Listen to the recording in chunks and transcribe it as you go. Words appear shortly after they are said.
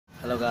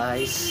Hello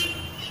guys,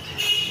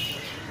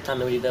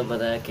 थानू भी तो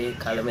पता है कि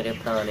कल मेरे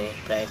भरा ने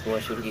प्रैंक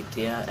बहुत शुरू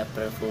की है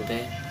अप्रैल फूल से,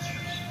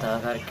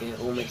 करके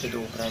वो मेरे दो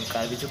प्रैंक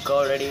कर भी चुका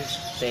ऑलरेडी।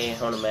 तो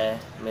हुण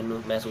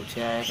मैं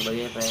सोचा है कि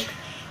वधिया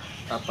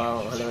प्रैंक आप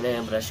हले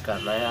उन्हें ब्रश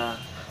करना आ,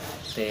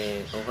 तो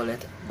वो हले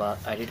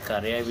एडिट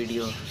कर रहा है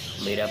वीडियो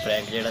मेरा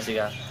प्रैंक जोड़ा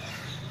सीगा।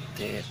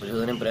 तो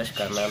जो उन्हें ब्रश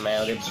करना मैं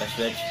वो ब्रश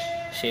में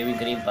शेविंग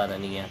क्रीम पा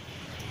देनी है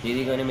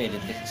जिहदी कि उन्हें मेरे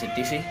ते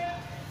सिੱਟੀ सी।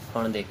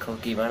 हुण देखो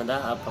की बनता।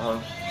 आप हुण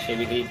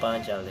शेविंग क्रीम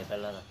पान चलते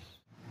पहला तो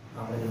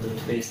अपने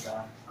टूथपेस्ट का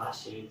आ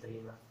शेविंग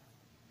क्रीम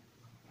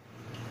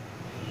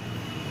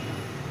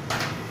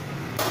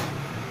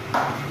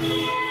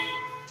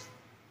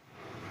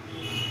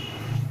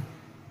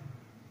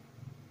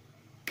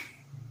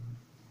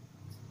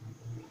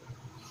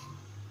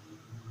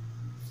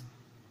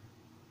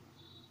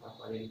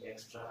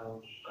एक्स्ट्रा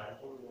कर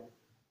देंगे।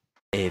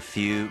 A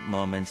few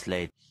moments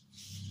later.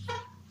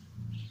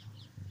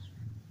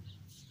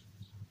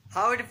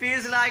 How it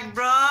feels like,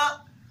 bro?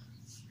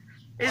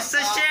 It's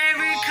a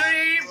shaving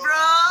cream,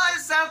 bro.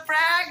 It's a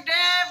prank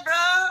day,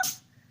 bro.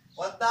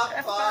 What the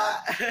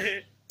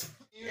fuck?